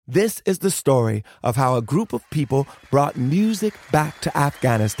This is the story of how a group of people brought music back to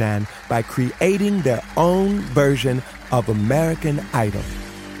Afghanistan by creating their own version of American Idol.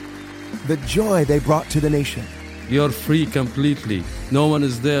 The joy they brought to the nation. You're free completely. No one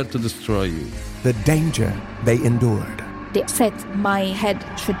is there to destroy you. The danger they endured. They said my head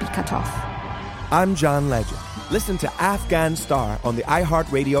should be cut off. I'm John Legend. Listen to Afghan Star on the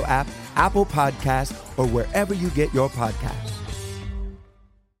iHeartRadio app, Apple Podcasts, or wherever you get your podcasts.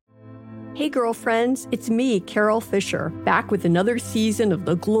 Hey, girlfriends, it's me, Carol Fisher, back with another season of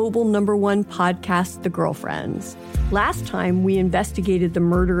the global #1 podcast, The Girlfriends. Last time, we investigated the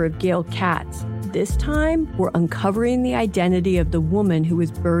murder of Gail Katz. This time, we're uncovering the identity of the woman who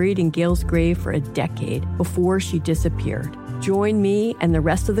was buried in Gail's grave for a decade before she disappeared. Join me and the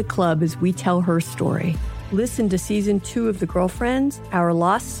rest of the club as we tell her story. Listen to Season 2 of The Girlfriends, Our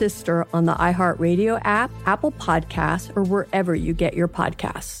Lost Sister on the iHeartRadio app, Apple Podcasts, or wherever you get your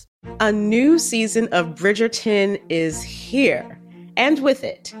podcasts. A new season of Bridgerton is here. And with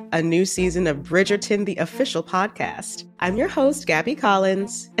it, a new season of Bridgerton, the official podcast. I'm your host, Gabby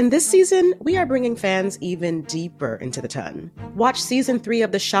Collins, and this season, we are bringing fans even deeper into the ton. Watch Season 3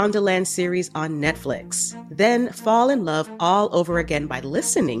 of the Shondaland series on Netflix. Then fall in love all over again by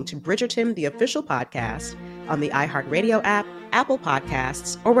listening to Bridgerton, the official podcast, on the iHeartRadio app, Apple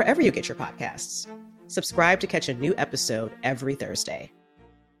Podcasts, or wherever you get your podcasts. Subscribe to catch a new episode every Thursday.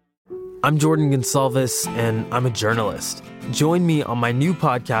 I'm Jordan Gonsalves, and I'm a journalist. Join me on my new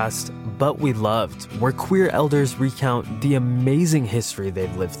podcast, But We Loved, where queer elders recount the amazing history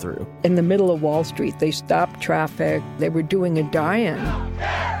they've lived through. In the middle of Wall Street, they stopped traffic. They were doing a die-in.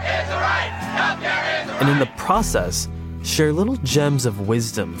 And in the process, share little gems of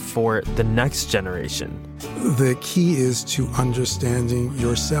wisdom for the next generation. The key is to understanding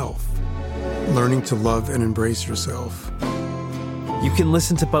yourself, learning to love and embrace yourself. You can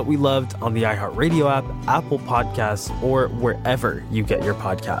listen to But We Loved on the iHeartRadio app, Apple Podcasts, or wherever you get your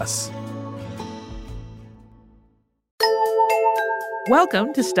podcasts.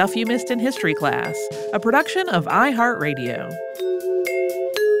 Welcome to Stuff You Missed in History Class, a production of iHeartRadio.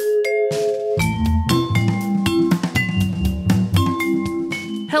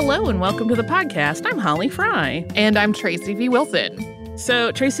 Hello and welcome to the podcast. I'm Holly Fry. And I'm Tracy V. Wilson.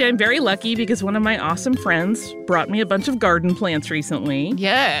 So, Tracy, I'm very lucky because one of my awesome friends brought me a bunch of garden plants recently.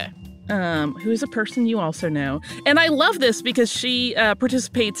 Yeah. Who is a person you also know. And I love this because she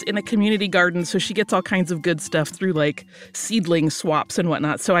participates in a community garden, so she gets all kinds of good stuff through, like, seedling swaps and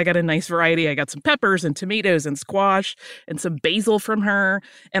whatnot. So I got a nice variety. I got some peppers and tomatoes and squash and some basil from her.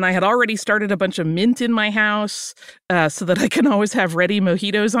 And I had already started a bunch of mint in my house so that I can always have ready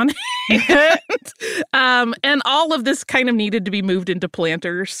mojitos on hand. And all of this kind of needed to be moved into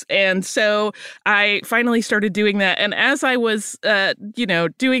planters. And so I finally started doing that. And as I was,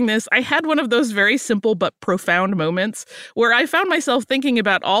 doing this, I had one of those very simple but profound moments where I found myself thinking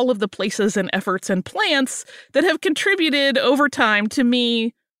about all of the places and efforts and plants that have contributed over time to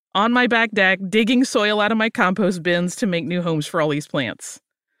me on my back deck, digging soil out of my compost bins to make new homes for all these plants.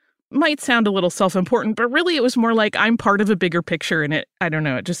 Might sound a little self-important, but really it was more like I'm part of a bigger picture, and it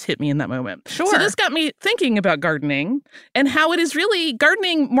just hit me in that moment. Sure. So this got me thinking about gardening and how it is really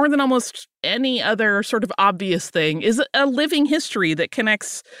gardening more than almost any other sort of obvious thing is a living history that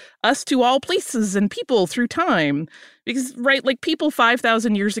connects us to all places and people through time. Because, right, like people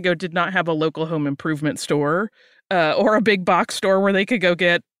 5,000 years ago did not have a local home improvement store or a big box store where they could go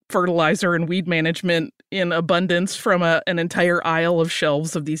get fertilizer and weed management in abundance from an entire aisle of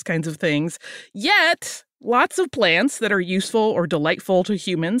shelves of these kinds of things. Yet, lots of plants that are useful or delightful to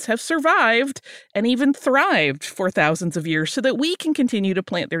humans have survived and even thrived for thousands of years so that we can continue to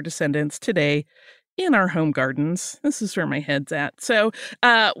plant their descendants today in our home gardens. This is where my head's at. So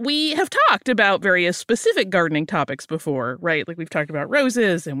we have talked about various specific gardening topics before, right? Like we've talked about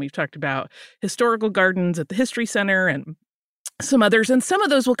roses and we've talked about historical gardens at the History Center and some others, and some of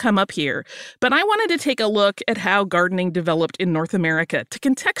those will come up here. But I wanted to take a look at how gardening developed in North America to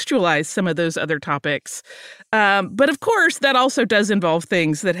contextualize some of those other topics. But of course, that also does involve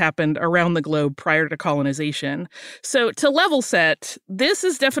things that happened around the globe prior to colonization. So to level set, this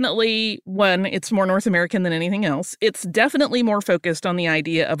is definitely one, it's more North American than anything else. It's definitely more focused on the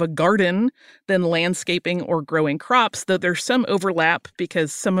idea of a garden than landscaping or growing crops, though there's some overlap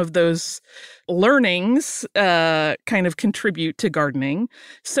because some of those learnings kind of contribute to gardening.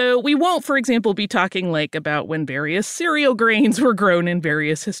 So we won't, for example, be talking like about when various cereal grains were grown in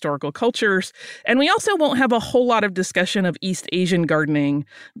various historical cultures. And we also won't have a whole lot of discussion of East Asian gardening.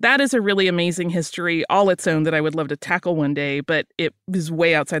 That is a really amazing history all its own that I would love to tackle one day, but it is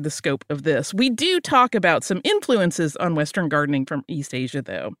way outside the scope of this. We do talk about some influences on Western gardening from East Asia,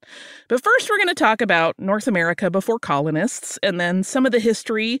 though. But first, we're going to talk about North America before colonists, and then some of the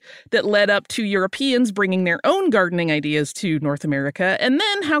history that led up to Europeans bringing their own gardening ideas to North America, and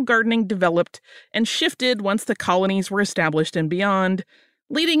then how gardening developed and shifted once the colonies were established and beyond,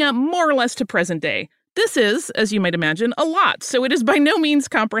 leading up more or less to present day. This is, as you might imagine, a lot, so it is by no means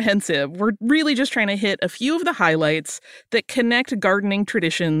comprehensive. We're really just trying to hit a few of the highlights that connect gardening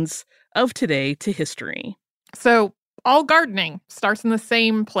traditions of today to history. So all gardening starts in the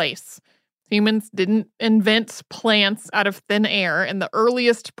same place. Humans didn't invent plants out of thin air, and the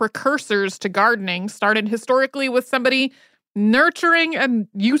earliest precursors to gardening started historically with somebody nurturing a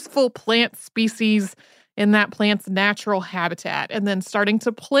useful plant species in that plant's natural habitat, and then starting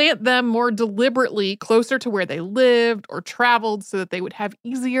to plant them more deliberately closer to where they lived or traveled so that they would have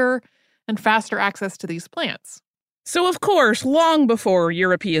easier and faster access to these plants. So, of course, long before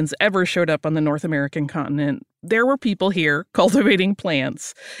Europeans ever showed up on the North American continent, there were people here cultivating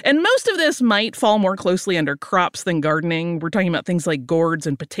plants. And most of this might fall more closely under crops than gardening. We're talking about things like gourds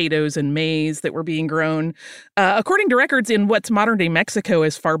and potatoes and maize that were being grown. According to records in what's modern-day Mexico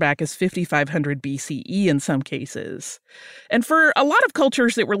as far back as 5500 BCE in some cases. And for a lot of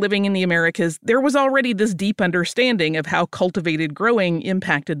cultures that were living in the Americas, there was already this deep understanding of how cultivated growing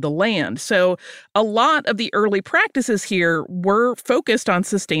impacted the land. So a lot of the early practices here were focused on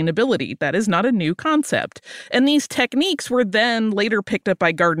sustainability. That is not a new concept. And these techniques were then later picked up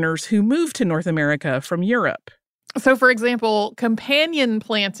by gardeners who moved to North America from Europe. So, for example, companion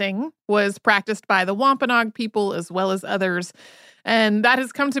planting was practiced by the Wampanoag people as well as others. And that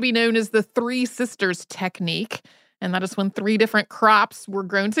has come to be known as the Three Sisters technique. And that is when three different crops were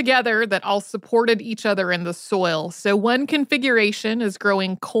grown together that all supported each other in the soil. So one configuration is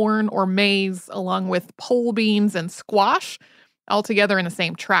growing corn or maize along with pole beans and squash all together in the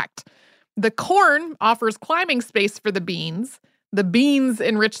same tract. The corn offers climbing space for the beans. The beans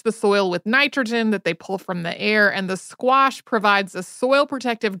enrich the soil with nitrogen that they pull from the air, and the squash provides a soil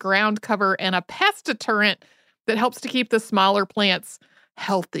protective ground cover and a pest deterrent that helps to keep the smaller plants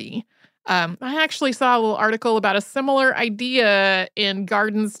healthy. I actually saw a little article about a similar idea in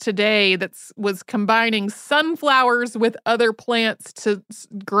gardens today that was combining sunflowers with other plants to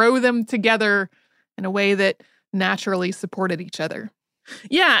grow them together in a way that naturally supported each other.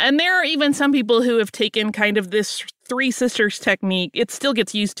 Yeah, and there are even some people who have taken kind of this Three Sisters technique. It still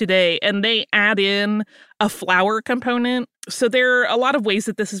gets used today, and they add in a flower component. So there are a lot of ways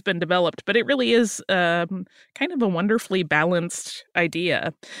that this has been developed, but it really is kind of a wonderfully balanced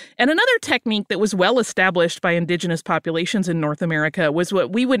idea. And another technique that was well established by indigenous populations in North America was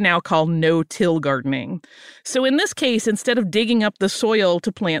what we would now call no-till gardening. So in this case, instead of digging up the soil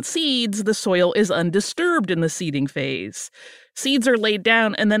to plant seeds, the soil is undisturbed in the seeding phase. Seeds are laid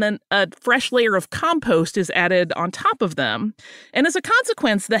down, and then a fresh layer of compost is added on top of them. And as a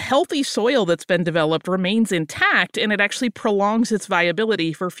consequence, the healthy soil that's been developed remains intact, and it actually prolongs its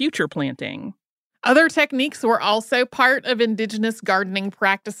viability for future planting. Other techniques were also part of indigenous gardening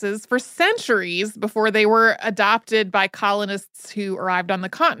practices for centuries before they were adopted by colonists who arrived on the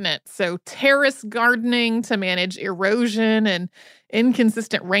continent. So terrace gardening to manage erosion and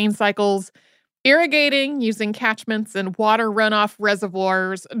inconsistent rain cycles, irrigating using catchments and water runoff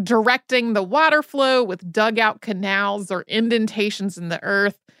reservoirs, directing the water flow with dugout canals or indentations in the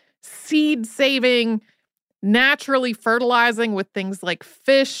earth, seed saving, naturally fertilizing with things like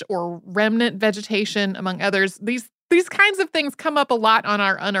fish or remnant vegetation, among others. These kinds of things come up a lot on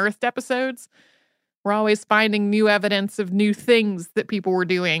our Unearthed episodes. We're always finding new evidence of new things that people were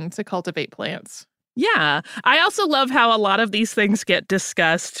doing to cultivate plants. Yeah. I also love how a lot of these things get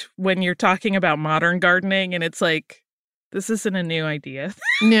discussed when you're talking about modern gardening, and it's like, this isn't a new idea.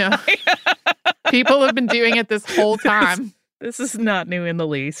 Yeah. People have been doing it this whole time. This is not new in the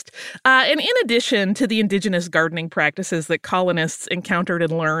least. And in addition to the indigenous gardening practices that colonists encountered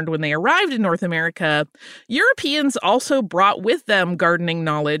and learned when they arrived in North America, Europeans also brought with them gardening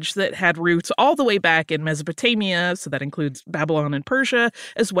knowledge that had roots all the way back in Mesopotamia, so that includes Babylon and Persia,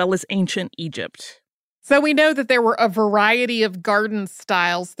 as well as ancient Egypt. So we know that there were a variety of garden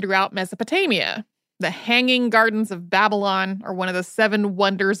styles throughout Mesopotamia. The Hanging Gardens of Babylon are one of the 7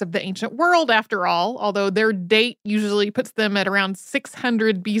 wonders of the ancient world, after all, although their date usually puts them at around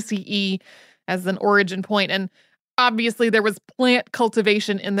 600 BCE as an origin point. And obviously there was plant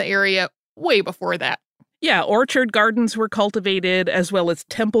cultivation in the area way before that. Yeah, orchard gardens were cultivated, as well as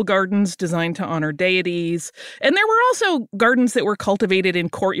temple gardens designed to honor deities. And there were also gardens that were cultivated in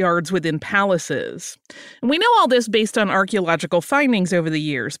courtyards within palaces. And we know all this based on archaeological findings over the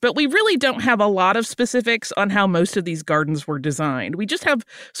years, but we really don't have a lot of specifics on how most of these gardens were designed. We just have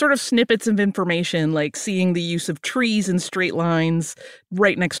sort of snippets of information, like seeing the use of trees in straight lines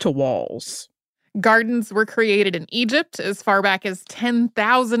right next to walls. Gardens were created in Egypt as far back as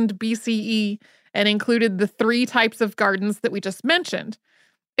 10,000 BCE, and included the 3 types of gardens that we just mentioned.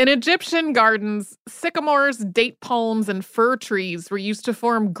 In Egyptian gardens, sycamores, date palms, and fir trees were used to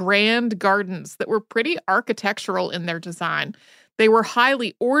form grand gardens that were pretty architectural in their design. They were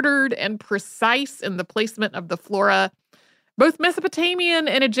highly ordered and precise in the placement of the flora. Both Mesopotamian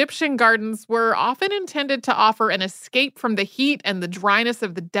and Egyptian gardens were often intended to offer an escape from the heat and the dryness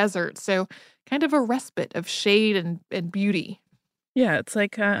of the desert, so kind of a respite of shade and beauty. Yeah, it's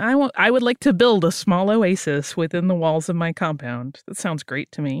like, I would like to build a small oasis within the walls of my compound. That sounds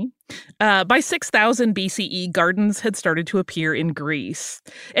great to me. By 6000 BCE, gardens had started to appear in Greece.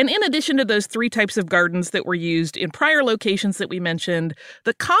 And in addition to those 3 types of gardens that were used in prior locations that we mentioned,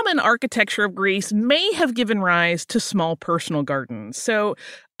 the common architecture of Greece may have given rise to small personal gardens. So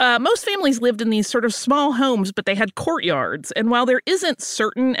most families lived in these sort of small homes, but they had courtyards. And while there isn't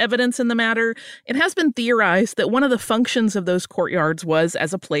certain evidence in the matter, it has been theorized that one of the functions of those courtyards was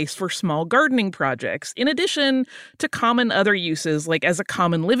as a place for small gardening projects, in addition to common other uses, like as a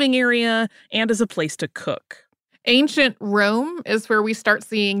common living area and as a place to cook. Ancient Rome is where we start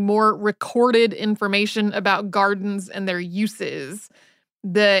seeing more recorded information about gardens and their uses.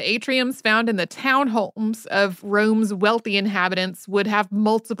 The atriums found in the townhomes of Rome's wealthy inhabitants would have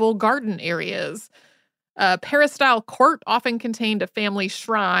multiple garden areas. A peristyle court often contained a family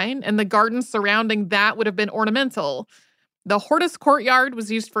shrine, and the gardens surrounding that would have been ornamental. The hortus courtyard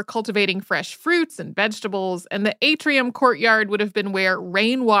was used for cultivating fresh fruits and vegetables, and the atrium courtyard would have been where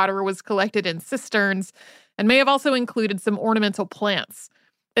rainwater was collected in cisterns and may have also included some ornamental plants.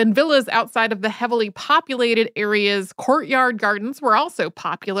 In villas outside of the heavily populated areas, courtyard gardens were also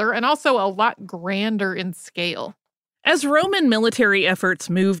popular and also a lot grander in scale. As Roman military efforts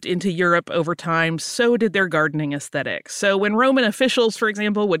moved into Europe over time, so did their gardening aesthetic. So when Roman officials, for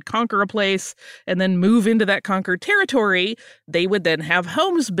example, would conquer a place and then move into that conquered territory, they would then have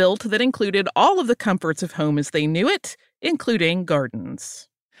homes built that included all of the comforts of home as they knew it, including gardens.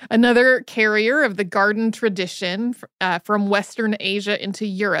 Another carrier of the garden tradition from Western Asia into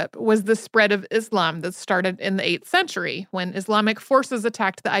Europe was the spread of Islam that started in the 8th century when Islamic forces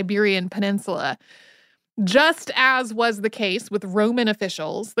attacked the Iberian Peninsula. Just as was the case with Roman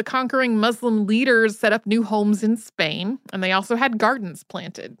officials, the conquering Muslim leaders set up new homes in Spain, and they also had gardens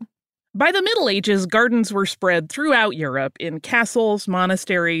planted. By the Middle Ages, gardens were spread throughout Europe in castles,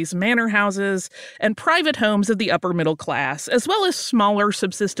 monasteries, manor houses, and private homes of the upper middle class, as well as smaller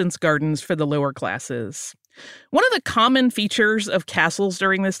subsistence gardens for the lower classes. One of the common features of castles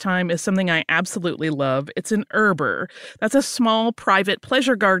during this time is something I absolutely love. It's an erber. That's a small private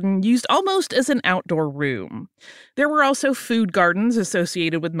pleasure garden used almost as an outdoor room. There were also food gardens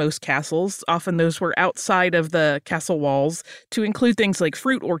associated with most castles. Often those were outside of the castle walls to include things like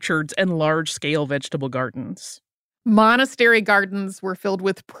fruit orchards and large-scale vegetable gardens. Monastery gardens were filled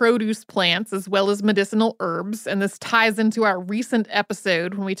with produce plants as well as medicinal herbs, and this ties into our recent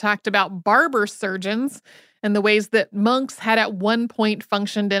episode when we talked about barber surgeons and the ways that monks had at one point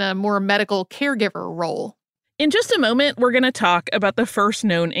functioned in a more medical caregiver role. In just a moment, we're going to talk about the first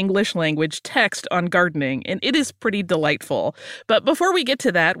known English language text on gardening, and it is pretty delightful. But before we get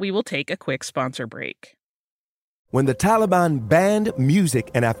to that, we will take a quick sponsor break. When the Taliban banned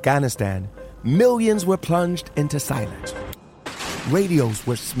music in Afghanistan, millions were plunged into silence. Radios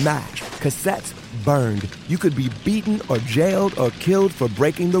were smashed, cassettes burned. You could be beaten or jailed or killed for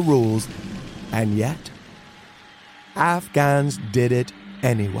breaking the rules. And yet, Afghans did it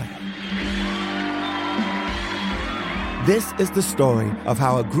anyway. This is the story of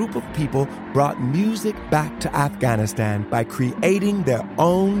how a group of people brought music back to Afghanistan by creating their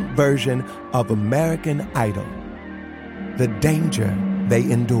own version of American Idol. The danger they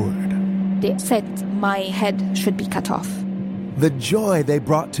endured. They said my head should be cut off. The joy they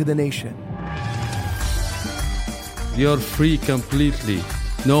brought to the nation. You're free completely.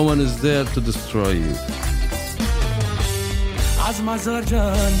 No one is there to destroy you.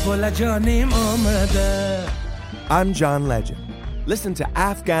 I'm John Legend. Listen to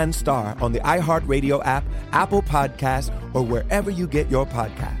Afghan Star on the iHeartRadio app, Apple Podcasts, or wherever you get your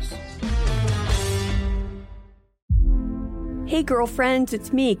podcasts. Hey, girlfriends,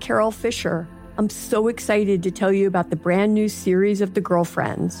 it's me, Carol Fisher. I'm so excited to tell you about the brand new series of The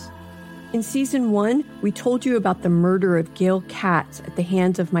Girlfriends. In season 1, we told you about the murder of Gail Katz at the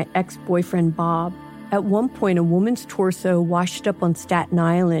hands of my ex-boyfriend Bob. At one point, a woman's torso washed up on Staten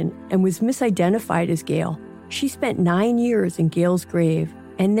Island and was misidentified as Gail. She spent 9 years in Gail's grave,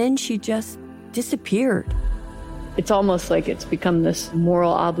 and then she just disappeared. It's almost like it's become this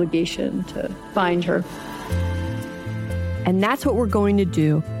moral obligation to find her. And that's what we're going to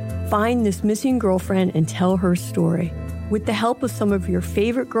do. Find this missing girlfriend and tell her story. With the help of some of your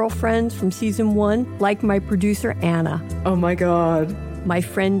favorite girlfriends from season 1, like my producer Anna. Oh my God. My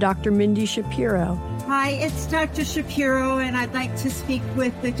friend Dr. Mindy Shapiro. Hi, it's Dr. Shapiro, and I'd like to speak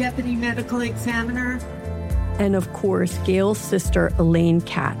with the deputy medical examiner. And of course, Gail's sister, Elaine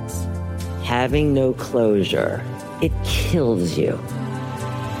Katz. Having no closure, it kills you.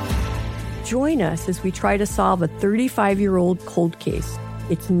 Join us as we try to solve a 35-year-old cold case.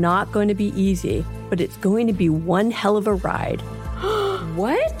 It's not going to be easy, but it's going to be one hell of a ride.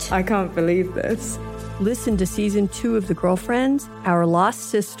 What? I can't believe this. Listen to season 2 of The Girlfriends, Our Lost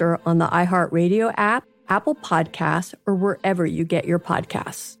Sister on the iHeartRadio app, Apple Podcasts, or wherever you get your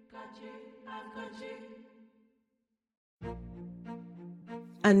podcasts.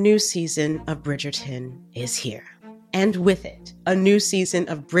 A new season of Bridgerton is here. And with it, a new season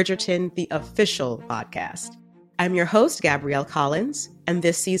of Bridgerton, the official podcast. I'm your host, Gabrielle Collins, and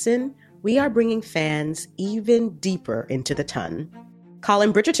this season, we are bringing fans even deeper into the ton.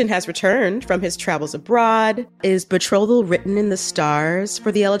 Colin Bridgerton has returned from his travels abroad. Is betrothal written in the stars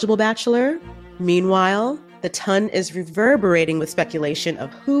for the eligible bachelor? Meanwhile, the ton is reverberating with speculation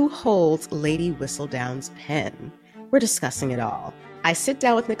of who holds Lady Whistledown's pen. We're discussing it all. I sit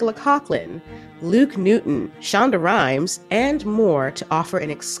down with Nicola Coughlan, Luke Newton, Shonda Rhimes, and more to offer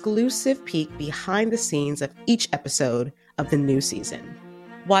an exclusive peek behind the scenes of each episode of the new season.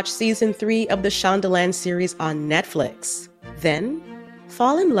 Watch season 3 of the Shondaland series on Netflix. Then,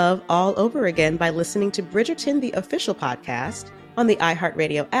 fall in love all over again by listening to Bridgerton, the official podcast, on the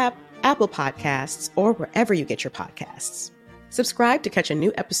iHeartRadio app, Apple Podcasts, or wherever you get your podcasts. Subscribe to catch a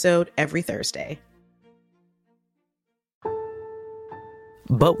new episode every Thursday.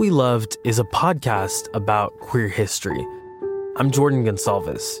 But We Loved is a podcast about queer history. I'm Jordan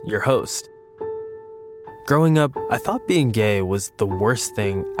Gonsalves, your host. Growing up, I thought being gay was the worst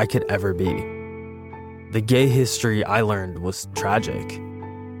thing I could ever be. The gay history I learned was tragic.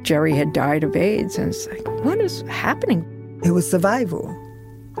 Jerry had died of AIDS, and it's like, what is happening? It was survival.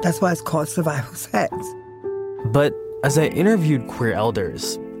 That's why it's called survival sex. But as I interviewed queer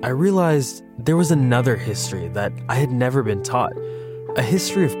elders, I realized there was another history that I had never been taught. A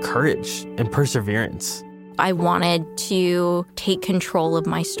history of courage and perseverance. I wanted to take control of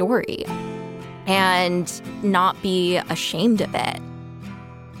my story and not be ashamed of it.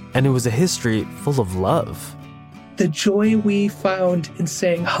 And it was a history full of love. The joy we found in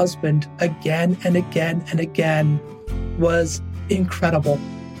saying husband again and again and again was incredible.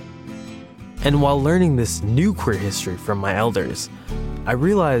 And while learning this new queer history from my elders, I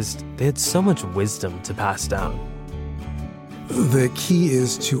realized they had so much wisdom to pass down. The key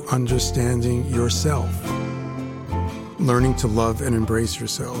is to understanding yourself, learning to love and embrace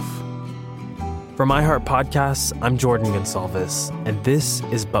yourself. From iHeart Podcasts, I'm Jordan Gonsalves, and this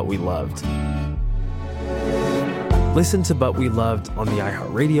is But We Loved. Listen to But We Loved on the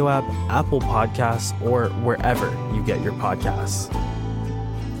iHeartRadio app, Apple Podcasts, or wherever you get your podcasts.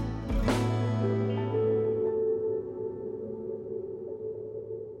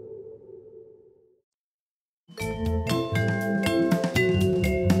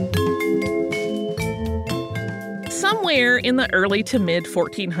 Somewhere in the early to mid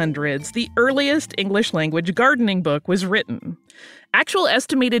 1400s, the earliest English language gardening book was written. Actual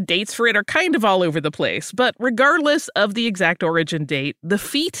estimated dates for it are kind of all over the place, but regardless of the exact origin date, the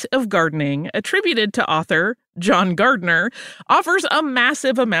feat of gardening, attributed to author John Gardner, offers a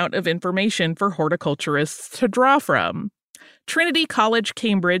massive amount of information for horticulturists to draw from. Trinity College,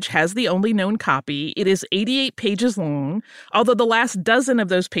 Cambridge has the only known copy. It is 88 pages long, although the last dozen of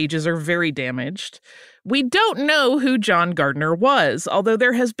those pages are very damaged. We don't know who John Gardner was, although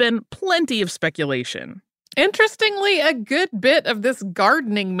there has been plenty of speculation. Interestingly, a good bit of this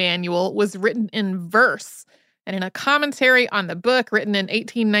gardening manual was written in verse. And in a commentary on the book written in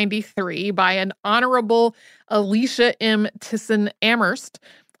 1893 by an Honorable Alicia M. Tisson Amherst,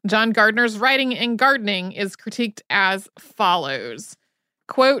 John Gardner's writing in gardening is critiqued as follows.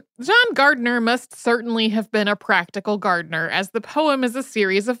 Quote, John Gardner must certainly have been a practical gardener, as the poem is a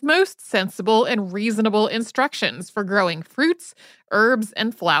series of most sensible and reasonable instructions for growing fruits, herbs,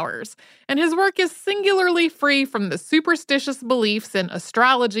 and flowers, and his work is singularly free from the superstitious beliefs in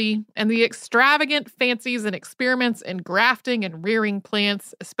astrology and the extravagant fancies and experiments in grafting and rearing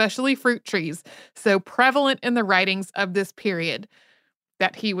plants, especially fruit trees, so prevalent in the writings of this period.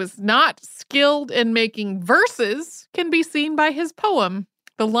 That he was not skilled in making verses can be seen by his poem.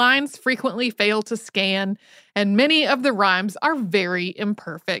 The lines frequently fail to scan, and many of the rhymes are very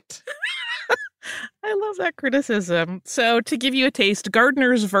imperfect. I love that criticism. So to give you a taste,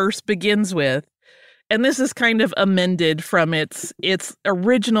 Gardner's verse begins with, and this is kind of amended from its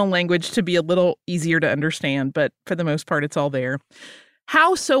original language to be a little easier to understand, but for the most part, it's all there.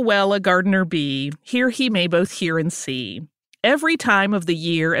 How so well a gardener be, here he may both hear and see, every time of the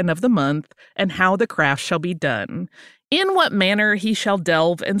year and of the month, and how the craft shall be done. In what manner he shall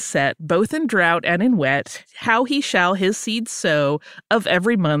delve and set, both in drought and in wet, how he shall his seed sow, of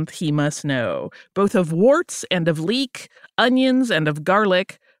every month he must know, both of worts and of leek, onions and of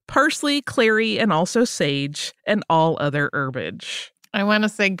garlic, parsley, clary, and also sage, and all other herbage. I want to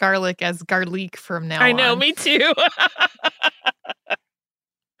say garlic as garlic from now on. I know, me too.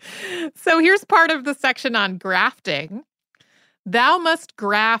 So here's part of the section on grafting. Thou must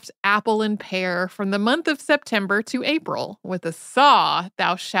graft apple and pear from the month of September to April. With a saw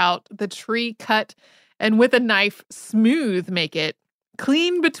thou shalt the tree cut, and with a knife smooth make it,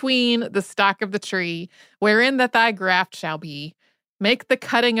 clean between the stock of the tree, wherein that thy graft shall be. Make the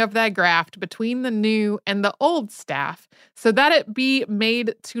cutting of thy graft between the new and the old staff, so that it be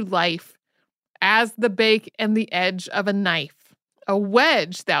made to life, as the bake and the edge of a knife. A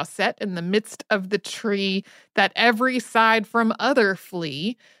wedge thou set in the midst of the tree, that every side from other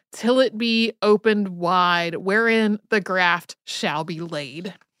flee, till it be opened wide, wherein the graft shall be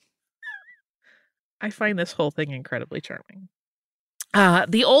laid. I find this whole thing incredibly charming.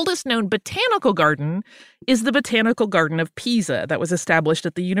 The oldest known botanical garden is the Botanical Garden of Pisa that was established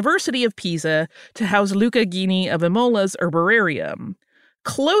at the University of Pisa to house Luca Ghini of Imola's Herbararium.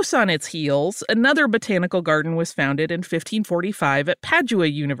 Close on its heels, another botanical garden was founded in 1545 at Padua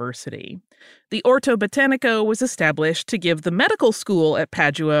University. The Orto Botanico was established to give the medical school at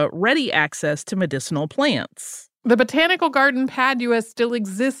Padua ready access to medicinal plants. The Botanical Garden Padua still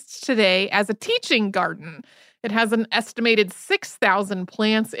exists today as a teaching garden. It has an estimated 6,000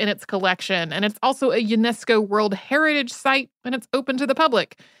 plants in its collection, and it's also a UNESCO World Heritage Site, and it's open to the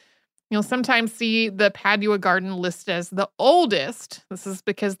public. You'll sometimes see the Padua Garden listed as the oldest. This is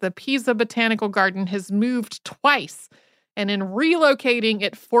because the Pisa Botanical Garden has moved twice, and in relocating,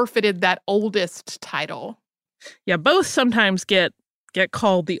 it forfeited that oldest title. Yeah, both sometimes get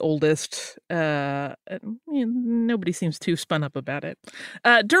called the oldest. Nobody seems too spun up about it.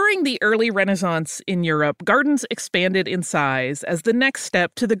 During the early Renaissance in Europe, gardens expanded in size as the next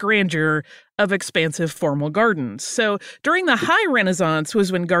step to the grandeur of expansive formal gardens. So during the High Renaissance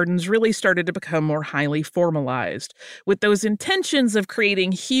was when gardens really started to become more highly formalized, with those intentions of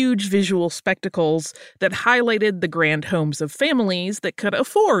creating huge visual spectacles that highlighted the grand homes of families that could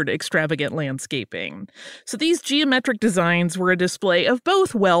afford extravagant landscaping. So these geometric designs were a display of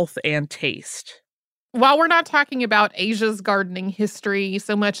both wealth and taste. While we're not talking about Asia's gardening history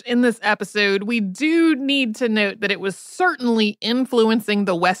so much in this episode, we do need to note that it was certainly influencing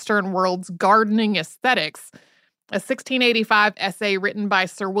the Western world's gardening aesthetics. A 1685 essay written by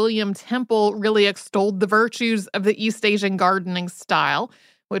Sir William Temple really extolled the virtues of the East Asian gardening style,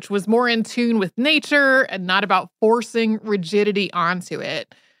 which was more in tune with nature and not about forcing rigidity onto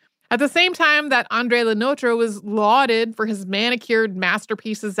it. At the same time that André Le Nôtre was lauded for his manicured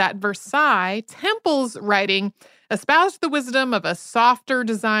masterpieces at Versailles, Temple's writing espoused the wisdom of a softer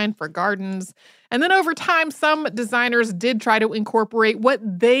design for gardens. And then over time, some designers did try to incorporate what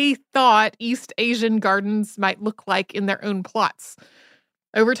they thought East Asian gardens might look like in their own plots.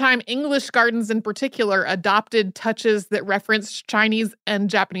 Over time, English gardens in particular adopted touches that referenced Chinese and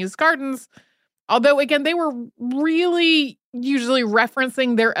Japanese gardens, although, again, they were really usually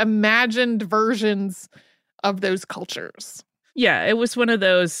referencing their imagined versions of those cultures. Yeah, it was one of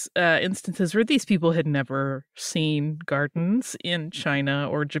those instances where these people had never seen gardens in China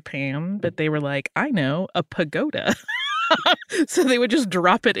or Japan, but they were like, I know, a pagoda. So they would just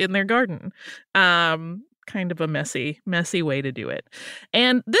drop it in their garden. Kind of a messy way to do it.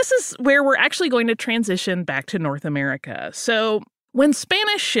 And this is where we're actually going to transition back to North America. So When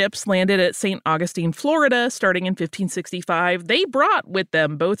Spanish ships landed at St. Augustine, Florida, starting in 1565, they brought with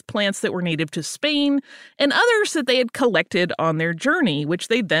them both plants that were native to Spain and others that they had collected on their journey, which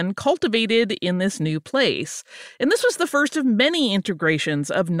they then cultivated in this new place. And this was the first of many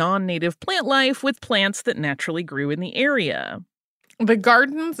integrations of non-native plant life with plants that naturally grew in the area. The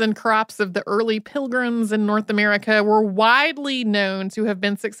gardens and crops of the early pilgrims in North America were widely known to have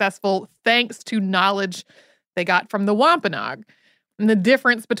been successful thanks to knowledge they got from the Wampanoag. And the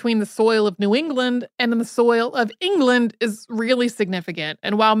difference between the soil of New England and the soil of England is really significant.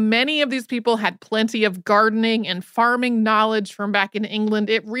 And while many of these people had plenty of gardening and farming knowledge from back in England,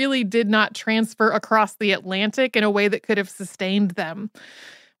 it really did not transfer across the Atlantic in a way that could have sustained them.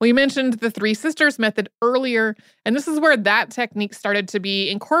 We mentioned the Three Sisters method earlier, and this is where that technique started to be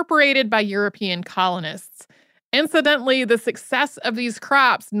incorporated by European colonists. Incidentally, the success of these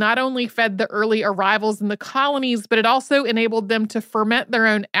crops not only fed the early arrivals in the colonies, but it also enabled them to ferment their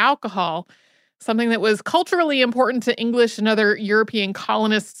own alcohol, something that was culturally important to English and other European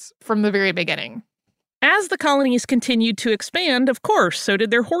colonists from the very beginning. As the colonies continued to expand, of course, so did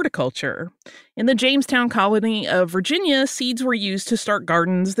their horticulture. In the Jamestown colony of Virginia, seeds were used to start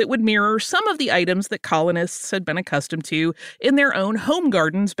gardens that would mirror some of the items that colonists had been accustomed to in their own home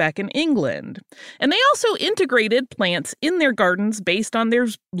gardens back in England. And they also integrated plants in their gardens based on their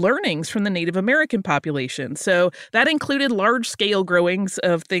learnings from the Native American population. So that included large-scale growings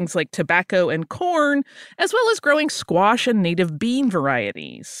of things like tobacco and corn, as well as growing squash and native bean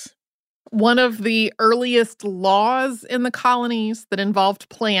varieties. One of the earliest laws in the colonies that involved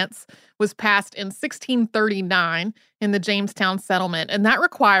plants was passed in 1639 in the Jamestown settlement, and that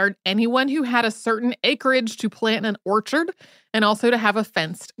required anyone who had a certain acreage to plant an orchard and also to have a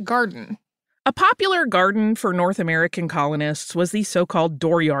fenced garden. A popular garden for North American colonists was the so-called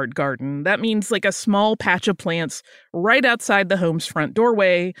dooryard garden. That means like a small patch of plants right outside the home's front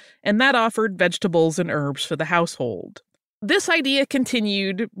doorway, and that offered vegetables and herbs for the household. This idea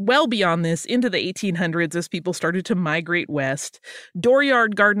continued well beyond this into the 1800s as people started to migrate west.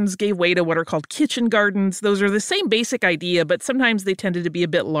 Dooryard gardens gave way to what are called kitchen gardens. Those are the same basic idea, but sometimes they tended to be a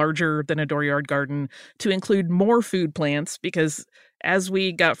bit larger than a dooryard garden to include more food plants because as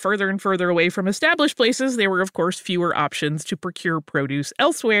we got further and further away from established places, there were, of course, fewer options to procure produce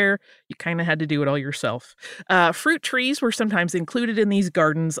elsewhere. You kind of had to do it all yourself. Fruit trees were sometimes included in these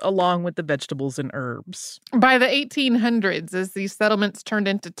gardens along with the vegetables and herbs. By the 1800s, as these settlements turned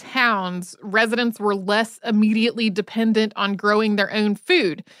into towns, residents were less immediately dependent on growing their own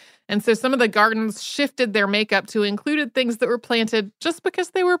food. And so some of the gardens shifted their makeup to include things that were planted just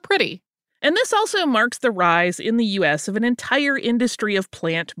because they were pretty. And this also marks the rise in the U.S. of an entire industry of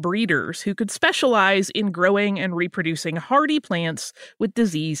plant breeders who could specialize in growing and reproducing hardy plants with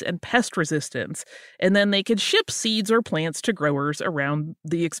disease and pest resistance. And then they could ship seeds or plants to growers around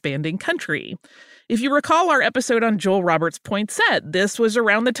the expanding country. If you recall our episode on Joel Roberts' poinsettia, this was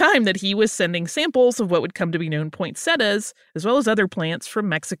around the time that he was sending samples of what would come to be known poinsettias, as well as other plants from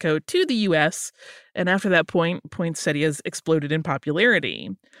Mexico to the U.S. And after that point, poinsettias exploded in popularity.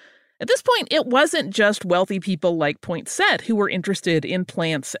 At this point, it wasn't just wealthy people like Poinsett who were interested in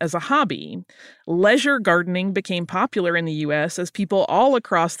plants as a hobby. Leisure gardening became popular in the U.S. as people all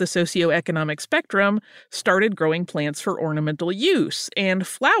across the socioeconomic spectrum started growing plants for ornamental use, and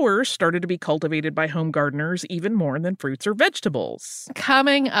flowers started to be cultivated by home gardeners even more than fruits or vegetables.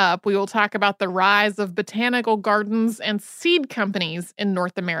 Coming up, we will talk about the rise of botanical gardens and seed companies in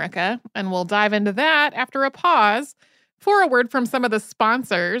North America, and we'll dive into that after a pause for a word from some of the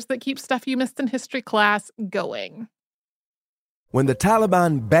sponsors that keep Stuff You Missed in History class going. When the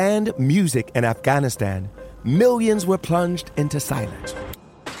Taliban banned music in Afghanistan, millions were plunged into silence.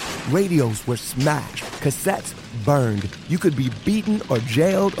 Radios were smashed, cassettes burned. You could be beaten or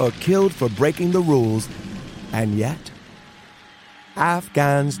jailed or killed for breaking the rules. And yet,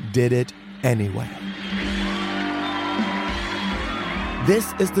 Afghans did it anyway.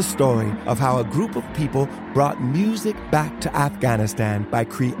 This is the story of how a group of people brought music back to Afghanistan by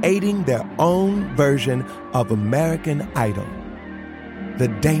creating their own version of American Idol. The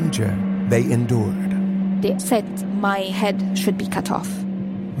danger they endured. They said my head should be cut off.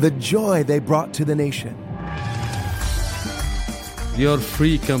 The joy they brought to the nation. You're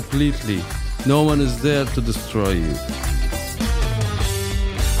free completely. No one is there to destroy you.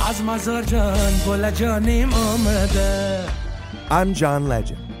 I'm John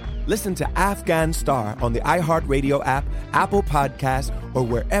Legend. Listen to Afghan Star on the iHeartRadio app, Apple Podcasts, or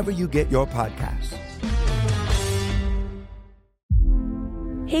wherever you get your podcasts.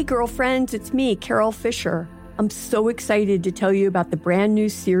 Hey, girlfriends, it's me, Carol Fisher. I'm so excited to tell you about the brand new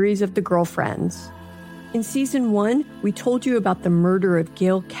series of The Girlfriends. In season 1, we told you about the murder of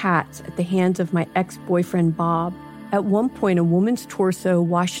Gail Katz at the hands of my ex-boyfriend Bob. At one point, a woman's torso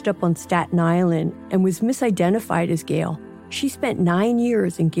washed up on Staten Island and was misidentified as Gail. She spent 9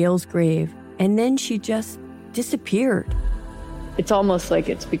 years in Gail's grave, and then she just disappeared. It's almost like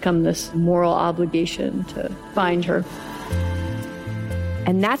it's become this moral obligation to find her.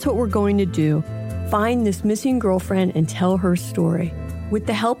 And that's what we're going to do. Find this missing girlfriend and tell her story. With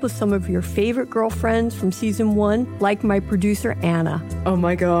the help of some of your favorite girlfriends from season 1, like my producer Anna. Oh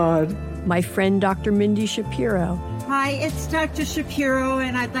my God. My friend Dr. Mindy Shapiro. Hi, it's Dr. Shapiro,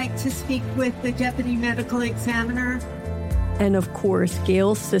 and I'd like to speak with the deputy medical examiner. And of course,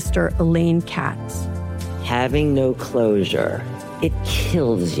 Gail's sister, Elaine Katz. Having no closure, it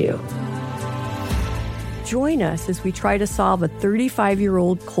kills you. Join us as we try to solve a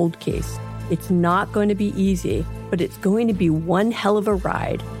 35-year-old cold case. It's not going to be easy, but it's going to be one hell of a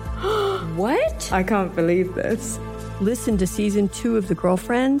ride. What? I can't believe this. Listen to season 2 of The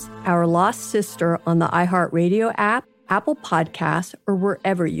Girlfriends, Our Lost Sister on the iHeartRadio app, Apple Podcasts, or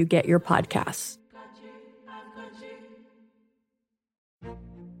wherever you get your podcasts.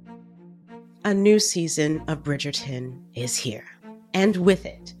 A new season of Bridgerton is here. And with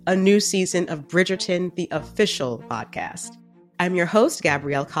it, a new season of Bridgerton, the official podcast. I'm your host,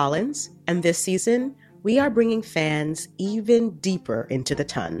 Gabrielle Collins, and this season, we are bringing fans even deeper into the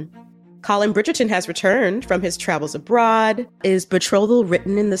ton. Colin Bridgerton has returned from his travels abroad. Is betrothal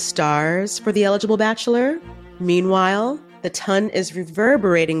written in the stars for the eligible bachelor? Meanwhile, the ton is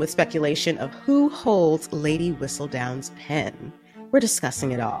reverberating with speculation of who holds Lady Whistledown's pen. We're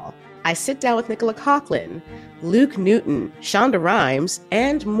discussing it all. I sit down with Nicola Coughlan, Luke Newton, Shonda Rhimes,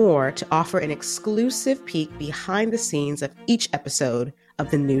 and more to offer an exclusive peek behind the scenes of each episode of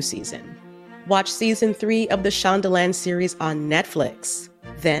the new season. Watch season 3 of the Shondaland series on Netflix.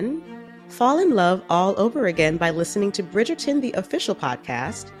 Then, fall in love all over again by listening to Bridgerton, the official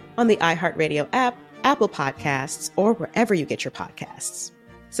podcast, on the iHeartRadio app, Apple Podcasts, or wherever you get your podcasts.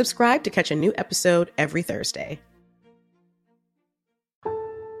 Subscribe to catch a new episode every Thursday.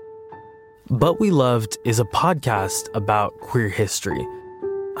 But We Loved is a podcast about queer history.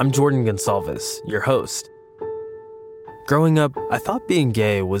 I'm Jordan Gonsalves, your host. Growing up, I thought being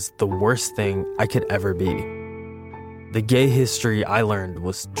gay was the worst thing I could ever be. The gay history I learned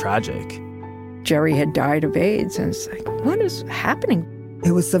was tragic. Jerry had died of AIDS, and it's like, what is happening?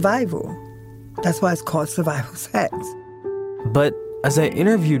 It was survival. That's why it's called survival sex. But as I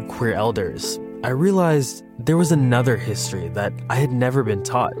interviewed queer elders, I realized there was another history that I had never been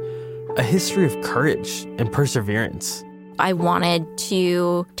taught. A history of courage and perseverance. I wanted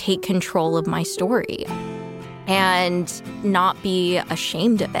to take control of my story and not be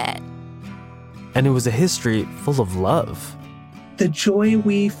ashamed of it. And it was a history full of love. The joy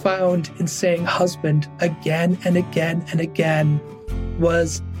we found in saying husband again and again and again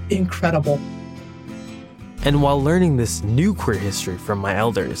was incredible. And while learning this new queer history from my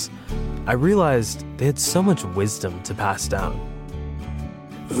elders, I realized they had so much wisdom to pass down.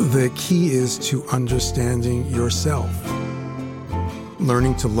 The key is to understanding yourself,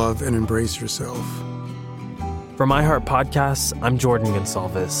 learning to love and embrace yourself. From iHeart Podcasts, I'm Jordan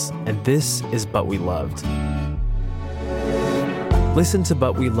Gonsalves, and this is But We Loved. Listen to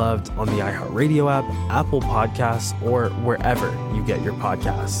But We Loved on the iHeartRadio app, Apple Podcasts, or wherever you get your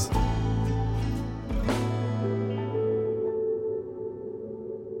podcasts.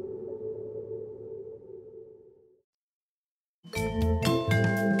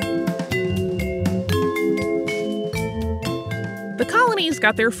 The colonies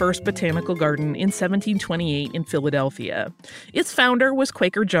got their first botanical garden in 1728 in Philadelphia. Its founder was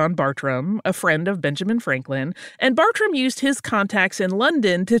Quaker John Bartram, a friend of Benjamin Franklin, and Bartram used his contacts in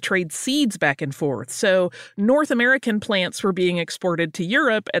London to trade seeds back and forth, so North American plants were being exported to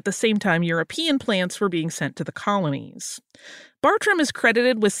Europe at the same time European plants were being sent to the colonies. Bartram is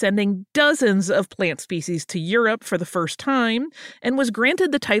credited with sending dozens of plant species to Europe for the first time and was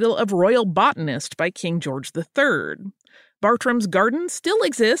granted the title of Royal Botanist by King George III. Bartram's garden still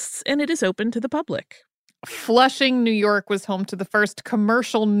exists, and it is open to the public. Flushing, New York was home to the first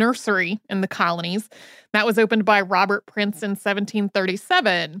commercial nursery in the colonies. That was opened by Robert Prince in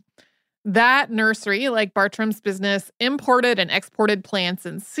 1737. That nursery, like Bartram's business, imported and exported plants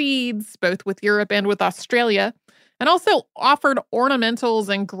and seeds, both with Europe and with Australia, and also offered ornamentals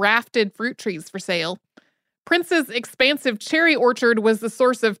and grafted fruit trees for sale. Prince's expansive cherry orchard was the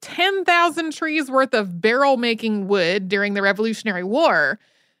source of 10,000 trees worth of barrel-making wood during the Revolutionary War.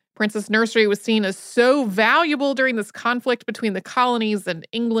 Prince's nursery was seen as so valuable during this conflict between the colonies and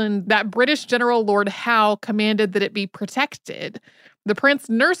England that British General Lord Howe commanded that it be protected. The Prince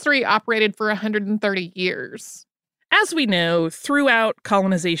Nursery operated for 130 years. As we know, throughout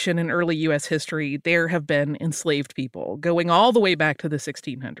colonization in early U.S. history, there have been enslaved people, going all the way back to the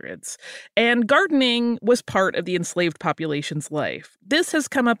 1600s. And gardening was part of the enslaved population's life. This has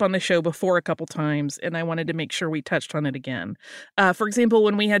come up on the show before a couple times, and I wanted to make sure we touched on it again. For example,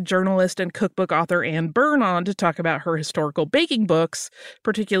 when we had journalist and cookbook author Anne Byrne on to talk about her historical baking books,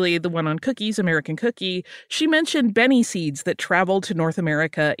 particularly the one on cookies, American Cookie, she mentioned Benny seeds that traveled to North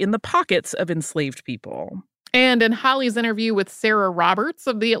America in the pockets of enslaved people. And in Holly's interview with Sarah Roberts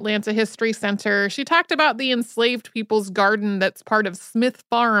of the Atlanta History Center, she talked about the enslaved people's garden that's part of Smith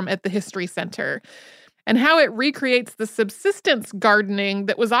Farm at the History Center, and how it recreates the subsistence gardening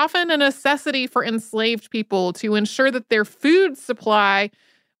that was often a necessity for enslaved people to ensure that their food supply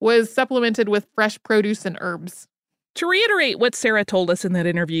was supplemented with fresh produce and herbs. To reiterate what Sarah told us in that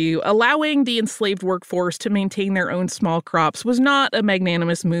interview, allowing the enslaved workforce to maintain their own small crops was not a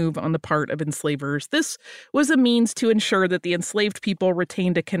magnanimous move on the part of enslavers. This was a means to ensure that the enslaved people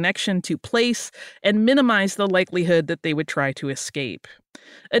retained a connection to place and minimize the likelihood that they would try to escape.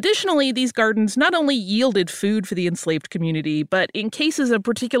 Additionally, these gardens not only yielded food for the enslaved community, but in cases of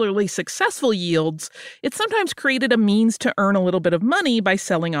particularly successful yields, it sometimes created a means to earn a little bit of money by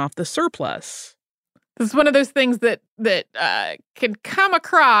selling off the surplus. This is one of those things that can come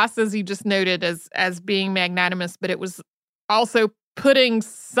across, as you just noted, as being magnanimous, but it was also putting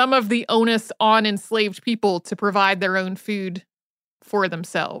some of the onus on enslaved people to provide their own food for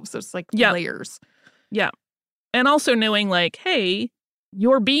themselves. So it's like layers. Yeah. And also knowing like, hey,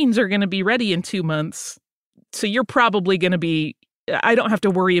 your beans are going to be ready in 2 months. So you're probably going to be, I don't have to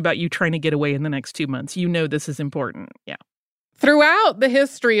worry about you trying to get away in the next 2 months. You know this is important. Yeah. Throughout the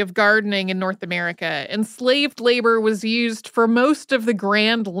history of gardening in North America, enslaved labor was used for most of the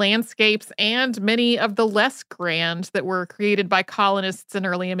grand landscapes and many of the less grand that were created by colonists and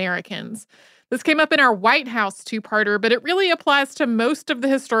early Americans. This came up in our White House two-parter, but it really applies to most of the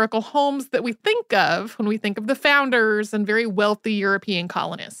historical homes that we think of when we think of the founders and very wealthy European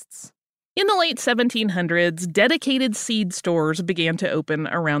colonists. In the late 1700s, dedicated seed stores began to open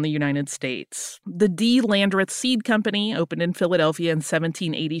around the United States. The D. Landreth Seed Company opened in Philadelphia in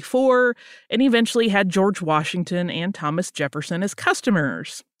 1784 and eventually had George Washington and Thomas Jefferson as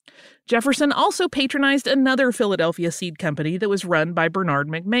customers. Jefferson also patronized another Philadelphia seed company that was run by Bernard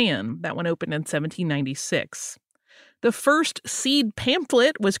McMahon. That one opened in 1796. The first seed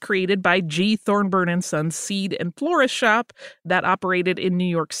pamphlet was created by G. Thornburn & Sons Seed and Florist Shop that operated in New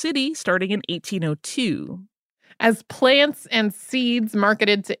York City starting in 1802. As plants and seeds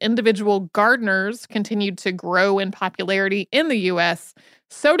marketed to individual gardeners continued to grow in popularity in the U.S.,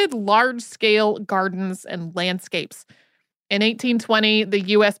 so did large-scale gardens and landscapes. In 1820, the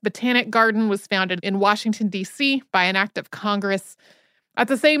U.S. Botanic Garden was founded in Washington, D.C. by an act of Congress. At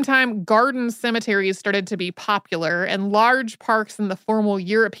the same time, garden cemeteries started to be popular, and large parks in the formal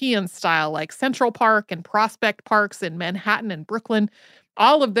European style, like Central Park and Prospect Parks in Manhattan and Brooklyn,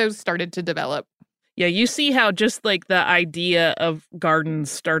 all of those started to develop. Yeah, you see how just like the idea of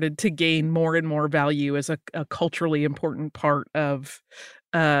gardens started to gain more and more value as a culturally important part of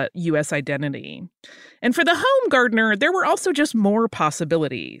U.S. identity. And for the home gardener, there were also just more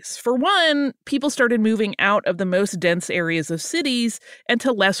possibilities. For one, people started moving out of the most dense areas of cities and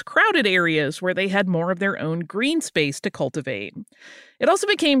to less crowded areas where they had more of their own green space to cultivate. It also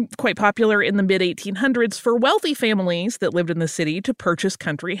became quite popular in the mid-1800s for wealthy families that lived in the city to purchase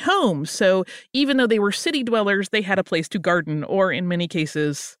country homes. So even though they were city dwellers, they had a place to garden, or in many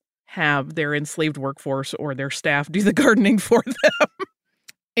cases, have their enslaved workforce or their staff do the gardening for them.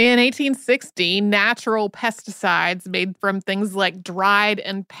 In 1860, natural pesticides made from things like dried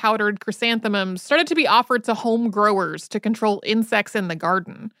and powdered chrysanthemums started to be offered to home growers to control insects in the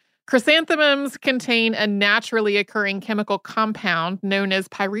garden. Chrysanthemums contain a naturally occurring chemical compound known as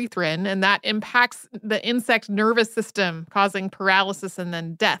pyrethrin, and that impacts the insect nervous system, causing paralysis and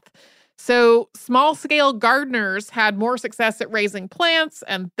then death. So small-scale gardeners had more success at raising plants,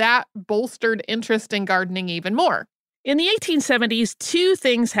 and that bolstered interest in gardening even more. In the 1870s, two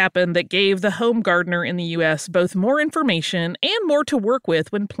things happened that gave the home gardener in the U.S. both more information and more to work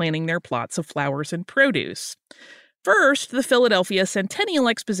with when planning their plots of flowers and produce. First, the Philadelphia Centennial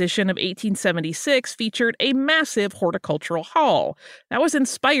Exposition of 1876 featured a massive horticultural hall that was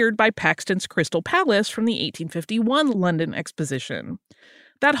inspired by Paxton's Crystal Palace from the 1851 London Exposition.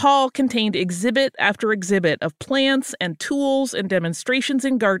 That hall contained exhibit after exhibit of plants and tools and demonstrations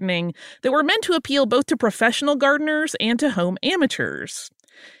in gardening that were meant to appeal both to professional gardeners and to home amateurs.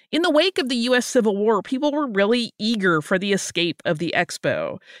 In the wake of the U.S. Civil War, people were really eager for the escape of the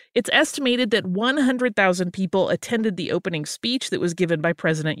expo. It's estimated that 100,000 people attended the opening speech that was given by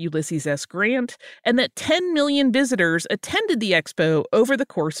President Ulysses S. Grant, and that 10 million visitors attended the expo over the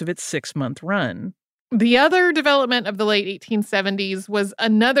course of its 6-month run. The other development of the late 1870s was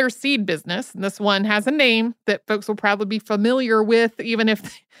another seed business. And this one has a name that folks will probably be familiar with, even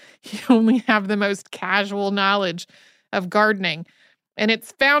if you only have the most casual knowledge of gardening. And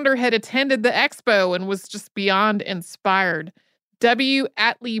its founder had attended the expo and was just beyond inspired. W.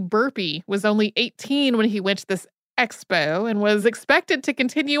 Atlee Burpee was only 18 when he went to this expo and was expected to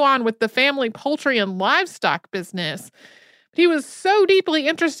continue on with the family poultry and livestock business. But he was so deeply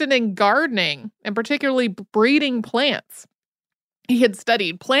interested in gardening and particularly breeding plants. He had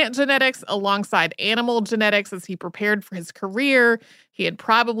studied plant genetics alongside animal genetics as he prepared for his career. He had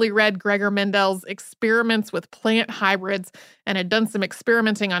probably read Gregor Mendel's experiments with plant hybrids and had done some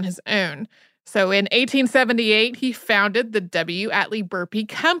experimenting on his own. So in 1878, he founded the W. Atlee Burpee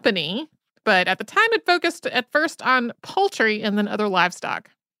Company, but at the time it focused at first on poultry and then other livestock.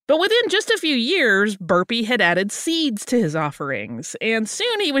 But within just a few years, Burpee had added seeds to his offerings, and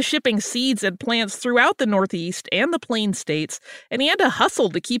soon he was shipping seeds and plants throughout the Northeast and the Plain States, and he had to hustle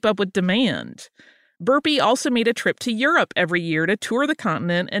to keep up with demand. Burpee also made a trip to Europe every year to tour the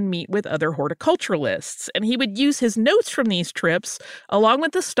continent and meet with other horticulturalists, and he would use his notes from these trips, along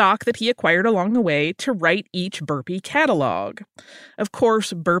with the stock that he acquired along the way, to write each Burpee catalog. Of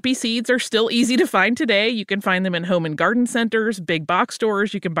course, Burpee seeds are still easy to find today. You can find them in home and garden centers, big box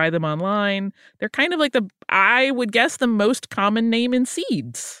stores. You can buy them online. They're kind of like I would guess, the most common name in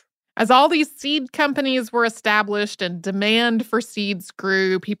seeds. As all these seed companies were established and demand for seeds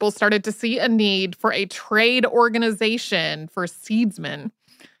grew, people started to see a need for a trade organization for seedsmen.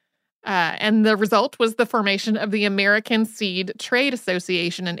 And the result was the formation of the American Seed Trade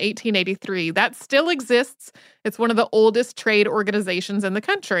Association in 1883. That still exists. It's one of the oldest trade organizations in the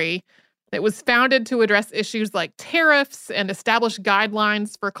country. It was founded to address issues like tariffs and establish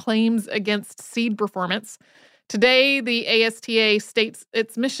guidelines for claims against seed performance. Today, the ASTA states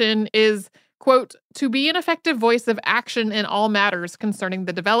its mission is, quote, to be an effective voice of action in all matters concerning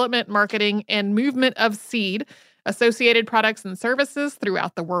the development, marketing, and movement of seed, associated products and services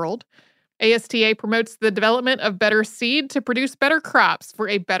throughout the world. ASTA promotes the development of better seed to produce better crops for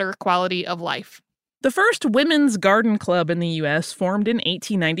a better quality of life. The first women's garden club in the U.S. formed in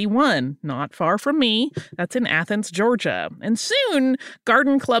 1891, not far from me. That's in Athens, Georgia. And soon,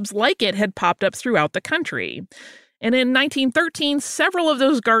 garden clubs like it had popped up throughout the country. And in 1913, several of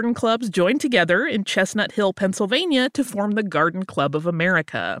those garden clubs joined together in Chestnut Hill, Pennsylvania, to form the Garden Club of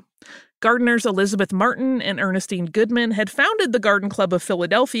America. Gardeners Elizabeth Martin and Ernestine Goodman had founded the Garden Club of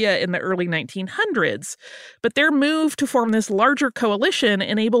Philadelphia in the early 1900s, but their move to form this larger coalition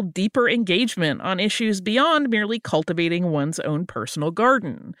enabled deeper engagement on issues beyond merely cultivating one's own personal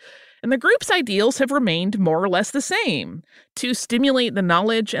garden. And the group's ideals have remained more or less the same: to stimulate the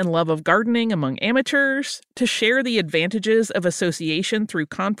knowledge and love of gardening among amateurs, to share the advantages of association through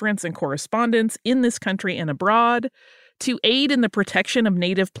conference and correspondence in this country and abroad, to aid in the protection of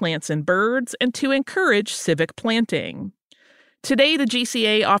native plants and birds, and to encourage civic planting. Today, the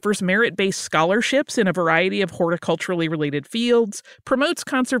GCA offers merit-based scholarships in a variety of horticulturally related fields, promotes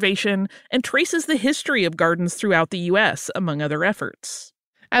conservation, and traces the history of gardens throughout the U.S., among other efforts.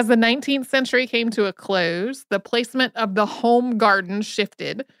 As the 19th century came to a close, the placement of the home garden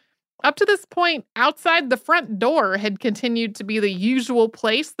shifted. Up to this point, outside the front door had continued to be the usual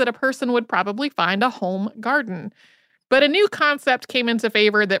place that a person would probably find a home garden. But a new concept came into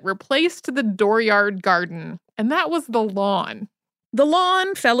favor that replaced the dooryard garden, and that was the lawn. The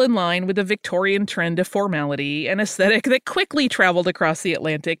lawn fell in line with the Victorian trend of formality, an aesthetic that quickly traveled across the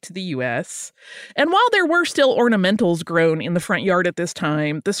Atlantic to the U.S. And while there were still ornamentals grown in the front yard at this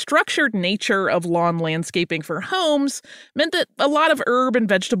time, the structured nature of lawn landscaping for homes meant that a lot of herb and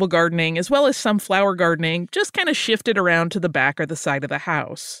vegetable gardening, as well as some flower gardening, just kind of shifted around to the back or the side of the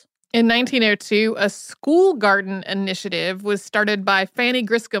house. In 1902, a school garden initiative was started by Fanny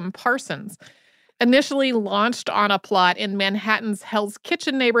Griscom Parsons. Initially launched on a plot in Manhattan's Hell's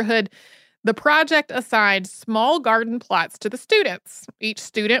Kitchen neighborhood, the project assigned small garden plots to the students. Each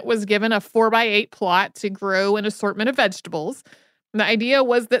student was given a 4x8 plot to grow an assortment of vegetables. The idea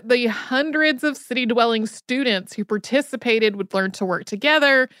was that the hundreds of city-dwelling students who participated would learn to work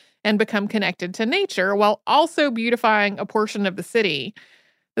together and become connected to nature while also beautifying a portion of the city.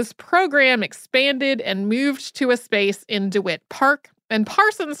 This program expanded and moved to a space in DeWitt Park, and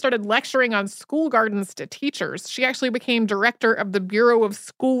Parsons started lecturing on school gardens to teachers. She actually became director of the Bureau of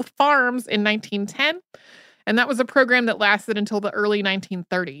School Farms in 1910. And that was a program that lasted until the early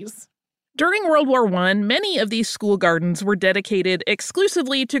 1930s. During World War I, many of these school gardens were dedicated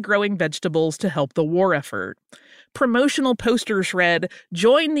exclusively to growing vegetables to help the war effort. Promotional posters read,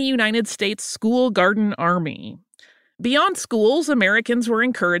 "Join the United States School Garden Army." Beyond schools, Americans were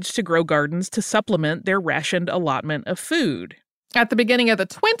encouraged to grow gardens to supplement their rationed allotment of food. At the beginning of the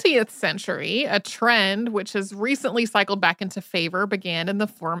 20th century, a trend which has recently cycled back into favor began in the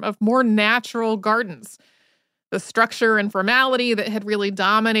form of more natural gardens. The structure and formality that had really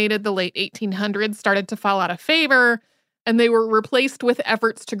dominated the late 1800s started to fall out of favor, and they were replaced with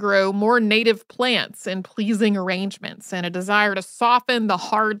efforts to grow more native plants in pleasing arrangements and a desire to soften the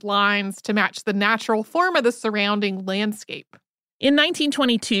hard lines to match the natural form of the surrounding landscape. In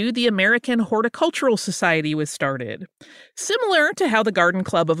 1922, the American Horticultural Society was started. Similar to how the Garden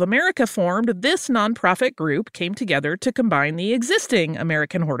Club of America formed, this nonprofit group came together to combine the existing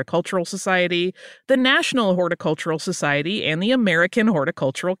American Horticultural Society, the National Horticultural Society, and the American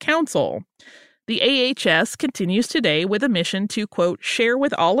Horticultural Council. The AHS continues today with a mission to, quote, share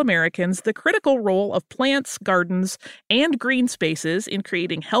with all Americans the critical role of plants, gardens, and green spaces in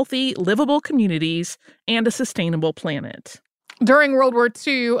creating healthy, livable communities and a sustainable planet. During World War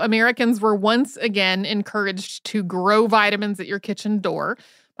II, Americans were once again encouraged to grow vitamins at your kitchen door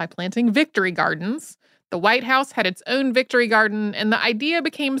by planting victory gardens. The White House had its own victory garden, and the idea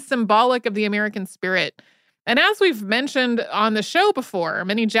became symbolic of the American spirit. And as we've mentioned on the show before,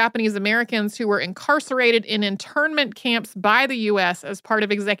 many Japanese Americans who were incarcerated in internment camps by the U.S. as part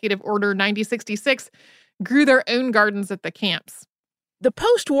of Executive Order 9066 grew their own gardens at the camps. The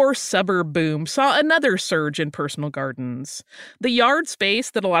post-war suburb boom saw another surge in personal gardens. The yard space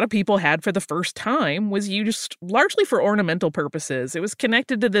that a lot of people had for the first time was used largely for ornamental purposes. It was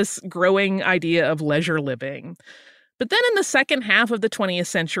connected to this growing idea of leisure living. But then in the second half of the 20th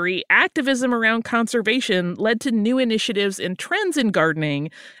century, activism around conservation led to new initiatives and trends in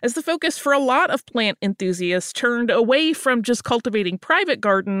gardening as the focus for a lot of plant enthusiasts turned away from just cultivating private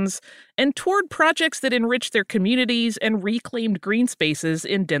gardens and toward projects that enriched their communities and reclaimed green spaces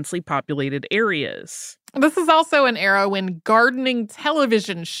in densely populated areas. This is also an era when gardening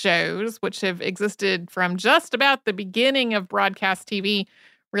television shows, which have existed from just about the beginning of broadcast TV,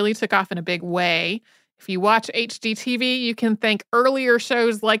 really took off in a big way. If you watch HGTV, you can thank earlier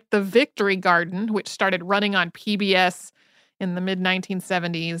shows like The Victory Garden, which started running on PBS in the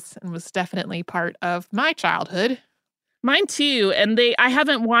mid-1970s and was definitely part of my childhood. Mine too, and I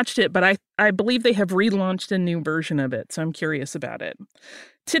haven't watched it, but I believe they have relaunched a new version of it, so I'm curious about it.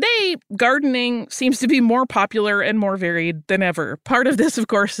 Today, gardening seems to be more popular and more varied than ever. Part of this, of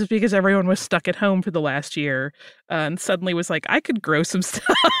course, is because everyone was stuck at home for the last year and suddenly was like, I could grow some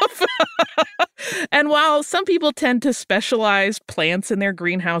stuff. And while some people tend to specialize plants in their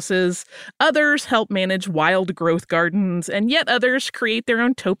greenhouses, others help manage wild growth gardens, and yet others create their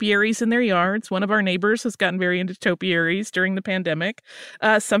own topiaries in their yards. One of our neighbors has gotten very into topiaries during the pandemic.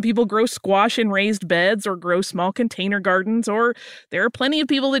 Some people grow squash in raised beds or grow small container gardens, or there are plenty of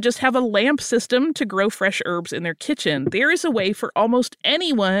people that just have a lamp system to grow fresh herbs in their kitchen. There is a way for almost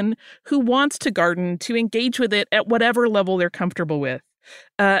anyone who wants to garden to engage with it at whatever level they're comfortable with.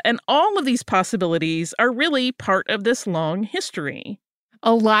 And all of these possibilities are really part of this long history.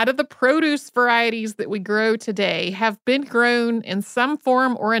 A lot of the produce varieties that we grow today have been grown in some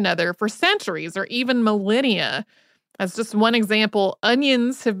form or another for centuries or even millennia. As just one example,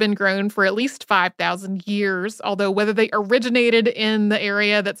 onions have been grown for at least 5,000 years, although whether they originated in the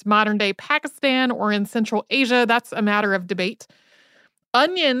area that's modern-day Pakistan or in Central Asia, that's a matter of debate.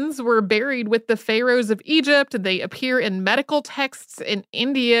 Onions were buried with the pharaohs of Egypt, and they appear in medical texts in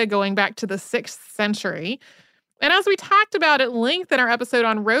India going back to the 6th century. And as we talked about at length in our episode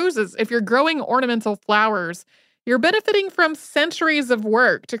on roses, if you're growing ornamental flowers, you're benefiting from centuries of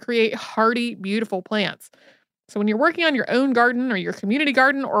work to create hardy, beautiful plants. So when you're working on your own garden or your community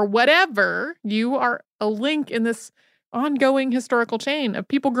garden or whatever, you are a link in this ongoing historical chain of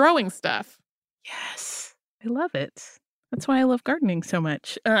people growing stuff. Yes, I love it. That's why I love gardening so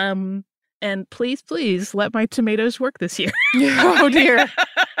much. And please, please let my tomatoes work this year. Oh, dear.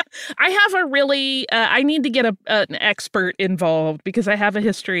 I have a really, I need to get an expert involved because I have a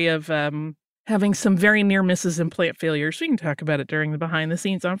history of having some very near misses and plant failures. We can talk about it during the behind the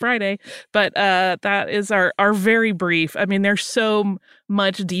scenes on Friday. But that is our very brief. I mean, there's so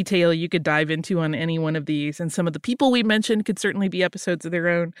much detail you could dive into on any one of these. And some of the people we mentioned could certainly be episodes of their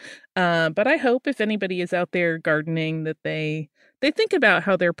own. But I hope if anybody is out there gardening that they think about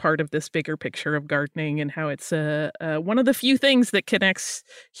how they're part of this bigger picture of gardening and how it's one of the few things that connects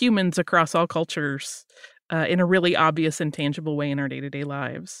humans across all cultures in a really obvious and tangible way in our day-to-day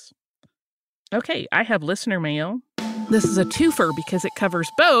lives. Okay, I have listener mail. This is a twofer because it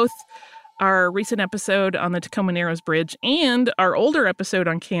covers both our recent episode on the Tacoma Narrows Bridge and our older episode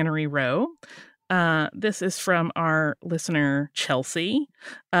on Cannery Row. This is from our listener, Chelsea,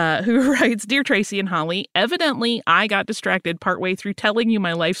 who writes, Dear Tracy and Holly, evidently I got distracted partway through telling you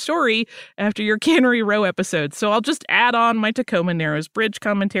my life story after your Cannery Row episode, so I'll just add on my Tacoma Narrows Bridge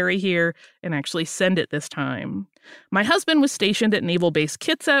commentary here and actually send it this time. My husband was stationed at Naval Base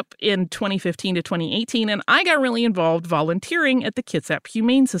Kitsap in 2015 to 2018, and I got really involved volunteering at the Kitsap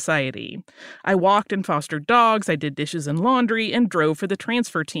Humane Society. I walked and fostered dogs, I did dishes and laundry, and drove for the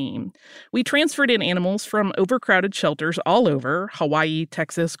transfer team. We transferred in animals from overcrowded shelters all over, Hawaii,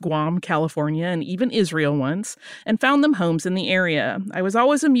 Texas, Guam, California, and even Israel once, and found them homes in the area. I was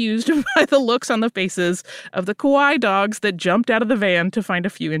always amused by the looks on the faces of the Kauai dogs that jumped out of the van to find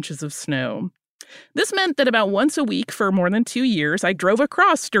a few inches of snow. This meant that about once a week for more than 2 years, I drove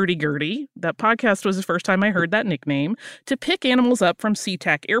across Sturdy Gertie, that podcast was the first time I heard that nickname, to pick animals up from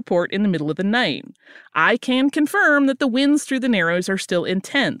SeaTac Airport in the middle of the night. I can confirm that the winds through the Narrows are still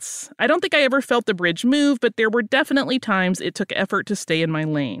intense. I don't think I ever felt the bridge move, but there were definitely times it took effort to stay in my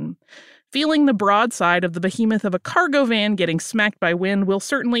lane. Feeling the broadside of the behemoth of a cargo van getting smacked by wind will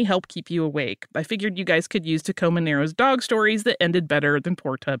certainly help keep you awake. I figured you guys could use Tacoma Narrows dog stories that ended better than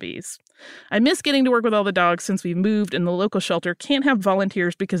poor Tubby's. I miss getting to work with all the dogs since we've moved and the local shelter can't have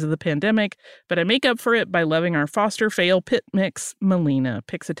volunteers because of the pandemic, but I make up for it by loving our foster fail pit mix, Melina.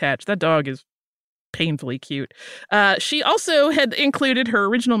 Pics attached. That dog is painfully cute. She also had included her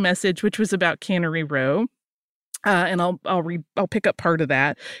original message, which was about Cannery Row. And I'll pick up part of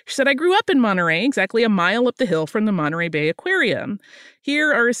that. She said, I grew up in Monterey, exactly a mile up the hill from the Monterey Bay Aquarium.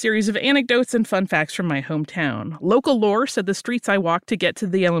 Here are a series of anecdotes and fun facts from my hometown. Local lore said the streets I walked to get to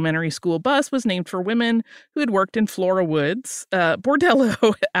the elementary school bus was named for women who had worked in Flora Woods,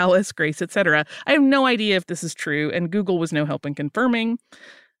 Bordello, Alice, Grace, etc. I have no idea if this is true, and Google was no help in confirming.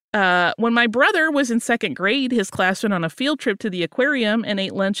 When my brother was in second grade, his class went on a field trip to the aquarium and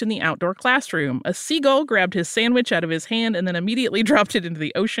ate lunch in the outdoor classroom. A seagull grabbed his sandwich out of his hand and then immediately dropped it into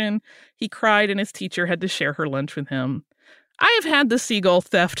the ocean. He cried and his teacher had to share her lunch with him. I have had the seagull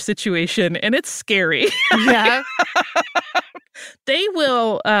theft situation and it's scary. Yeah. They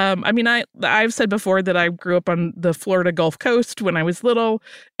will, I've said before that I grew up on the Florida Gulf Coast when I was little,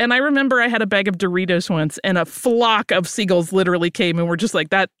 and I remember I had a bag of Doritos once, and a flock of seagulls literally came and were just like,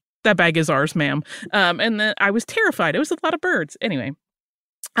 that bag is ours, ma'am. And then I was terrified. It was a lot of birds. Anyway.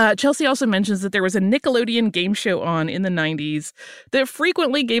 Chelsea also mentions that there was a Nickelodeon game show on in the 90s that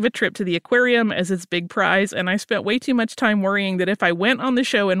frequently gave a trip to the aquarium as its big prize, and I spent way too much time worrying that if I went on the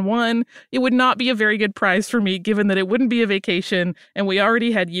show and won, it would not be a very good prize for me, given that it wouldn't be a vacation, and we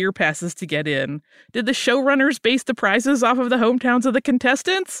already had year passes to get in. Did the showrunners base the prizes off of the hometowns of the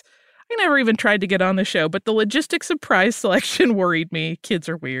contestants? I never even tried to get on the show, but the logistics of prize selection worried me. Kids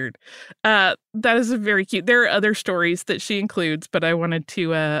are weird. That is very cute. There are other stories that she includes, but I wanted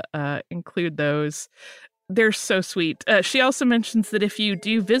to include those. They're so sweet. She also mentions that if you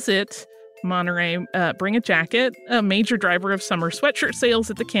do visit Monterey, bring a jacket. A major driver of summer sweatshirt sales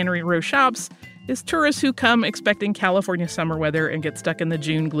at the Cannery Row shops is tourists who come expecting California summer weather and get stuck in the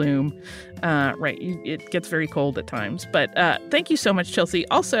June gloom. It gets very cold at times. But thank you so much, Chelsea.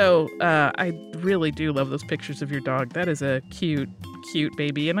 Also, I really do love those pictures of your dog. That is a cute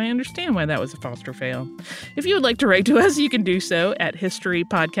baby, and I understand why that was a foster fail. If you would like to write to us, you can do so at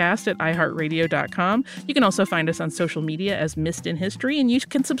historypodcast@iheartradio.com. You can also find us on social media as Missed in History, and you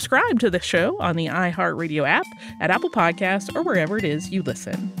can subscribe to the show on the iHeartRadio app, at Apple Podcasts, or wherever it is you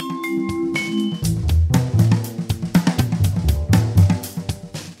listen.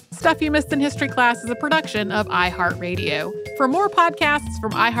 Stuff You Missed in History Class is a production of iHeartRadio. For more podcasts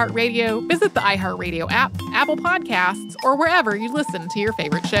from iHeartRadio, visit the iHeartRadio app, Apple Podcasts, or wherever you listen to your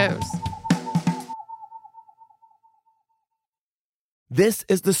favorite shows. This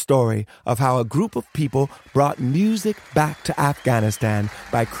is the story of how a group of people brought music back to Afghanistan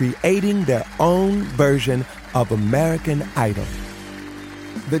by creating their own version of American Idol.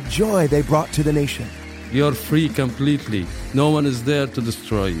 The joy they brought to the nation. You're free completely. No one is there to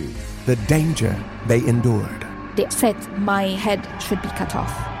destroy you. The danger they endured. They said my head should be cut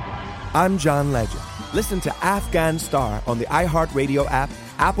off. I'm John Legend. Listen to Afghan Star on the iHeartRadio app,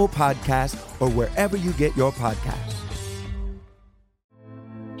 Apple Podcasts, or wherever you get your podcasts.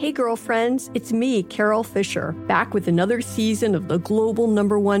 Hey, girlfriends, it's me, Carol Fisher, back with another season of the global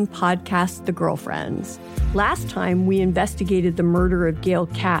 #1 podcast, The Girlfriends. Last time, we investigated the murder of Gail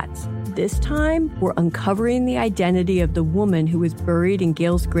Katz. This time, we're uncovering the identity of the woman who was buried in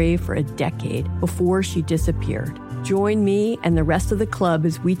Gail's grave for a decade before she disappeared. Join me and the rest of the club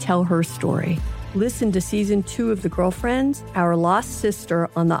as we tell her story. Listen to Season 2 of The Girlfriends, Our Lost Sister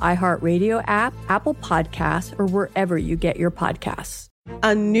on the iHeartRadio app, Apple Podcasts, or wherever you get your podcasts.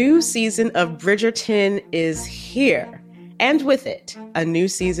 A new season of Bridgerton is here. And with it, a new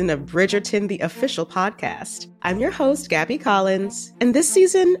season of Bridgerton, the official podcast. I'm your host, Gabby Collins, and this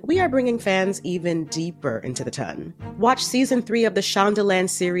season, we are bringing fans even deeper into the ton. Watch Season 3 of the Shondaland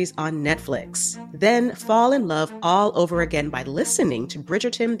series on Netflix. Then fall in love all over again by listening to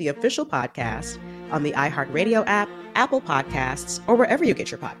Bridgerton, the official podcast, on the iHeartRadio app, Apple Podcasts, or wherever you get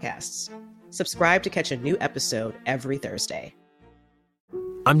your podcasts. Subscribe to catch a new episode every Thursday.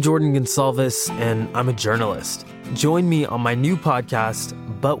 I'm Jordan Gonsalves, and I'm a journalist. Join me on my new podcast,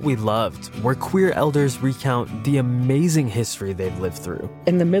 But We Loved, where queer elders recount the amazing history they've lived through.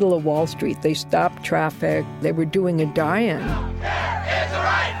 In the middle of Wall Street, they stopped traffic. They were doing a die-in.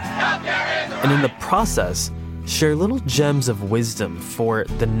 And in the process, share little gems of wisdom for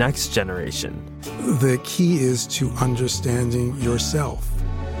the next generation. The key is to understanding yourself,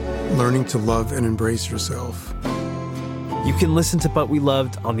 learning to love and embrace yourself. You can listen to But We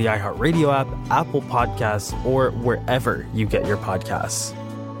Loved on the iHeartRadio app, Apple Podcasts, or wherever you get your podcasts.